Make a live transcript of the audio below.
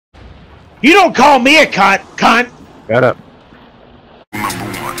You don't call me a cunt! Shut up. Number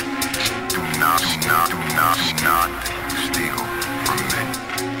one, do not steal from me.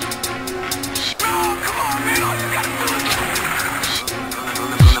 Oh, come on, man, all you gotta do is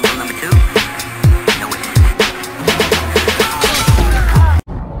number two. No way.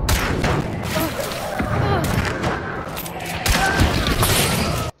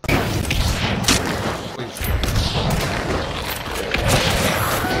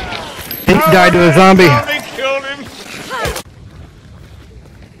 He died to a zombie. Killed him.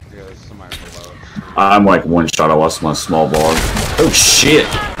 Yeah, there's somebody below. I'm like one shot. I lost my small bar. Oh shit!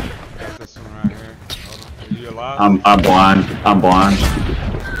 This one right here. Hold on. Are you alive? I'm blind. I'm blind.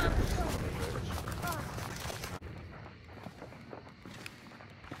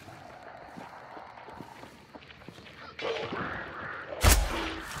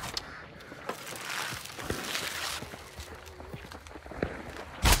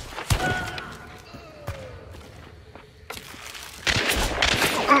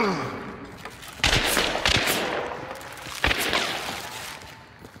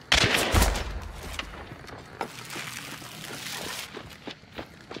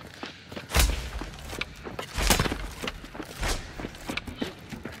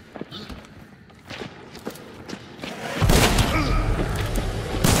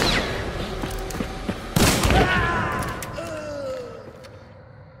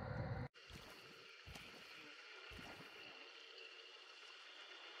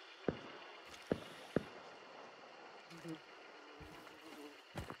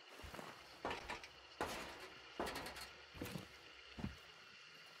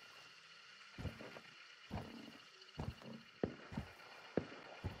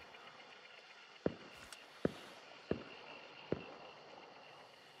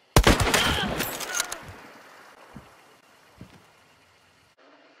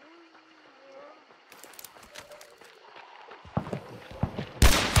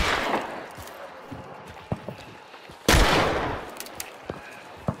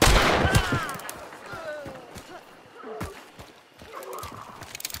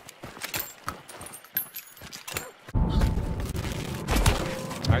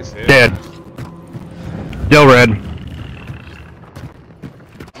 Nice hit. Dead. Still red.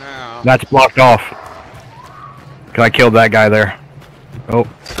 Now. That's blocked off. Cause I killed that guy there. Oh.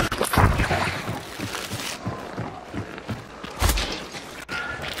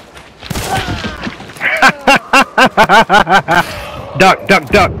 Duck, duck,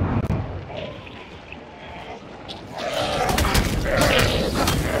 duck.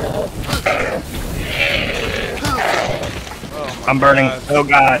 Oh, I'm burning. God. Oh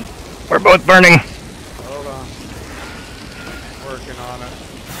god. We're both burning. Hold on. Working on it.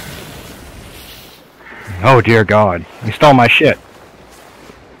 Oh dear god. You stole my shit.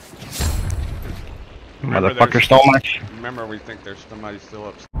 Motherfucker stole my shit. Remember, we think there's somebody still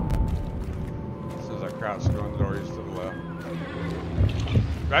up. As soon as I crouch, go in the door, he's to the left.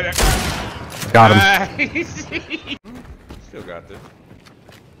 Right there. Got him. Nice. Still got this.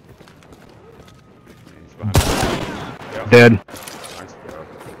 He's behind me. Yep. Dead. Nice bro.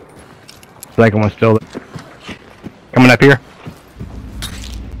 Second one's still there. Coming up here.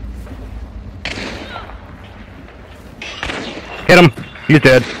 Hit him. He's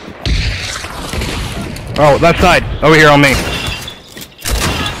dead. Oh, left side. Over here on me.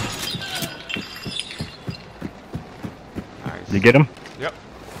 Nice. Did you get him? Yep.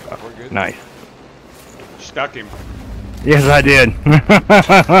 We're good. Nice. Stuck him. Yes, I did.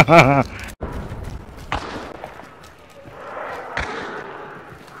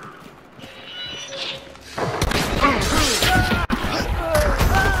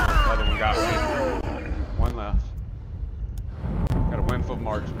 Another one got me. One left. Got a win foot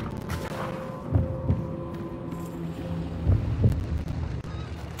marksman.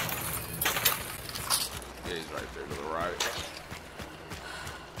 Yeah, he's right there to the right.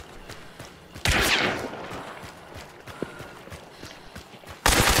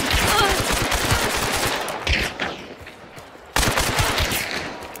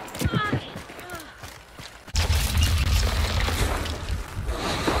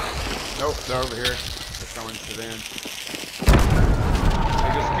 Nope, they're over here. They're coming to the end. They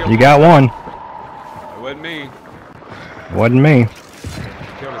just killed You got one. It wasn't me. Wasn't me.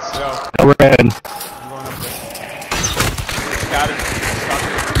 Killed himself. Still red. I'm going up there. Got him. Stop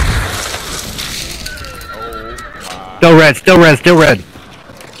it. Oh my. Still red. Still red. Still red.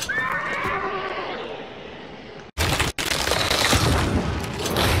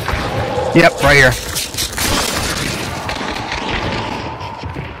 Yep, right here.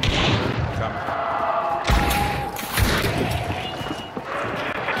 Coming.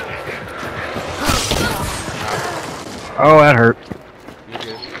 Oh, that hurt. You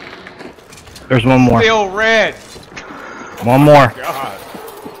good? There's one more. Still red. One more. God.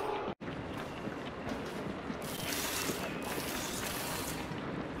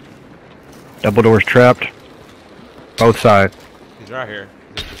 Double doors trapped. Both sides. He's right here.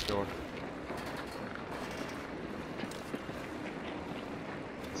 He's at this door.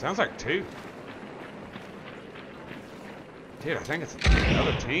 Sounds like two. Dude, I think it's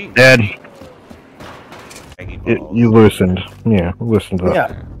another team. Dead. Baggy balls. You loosened. Yeah, loosened up.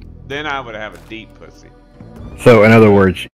 Yeah. Then I would have a deep pussy. So, in other words,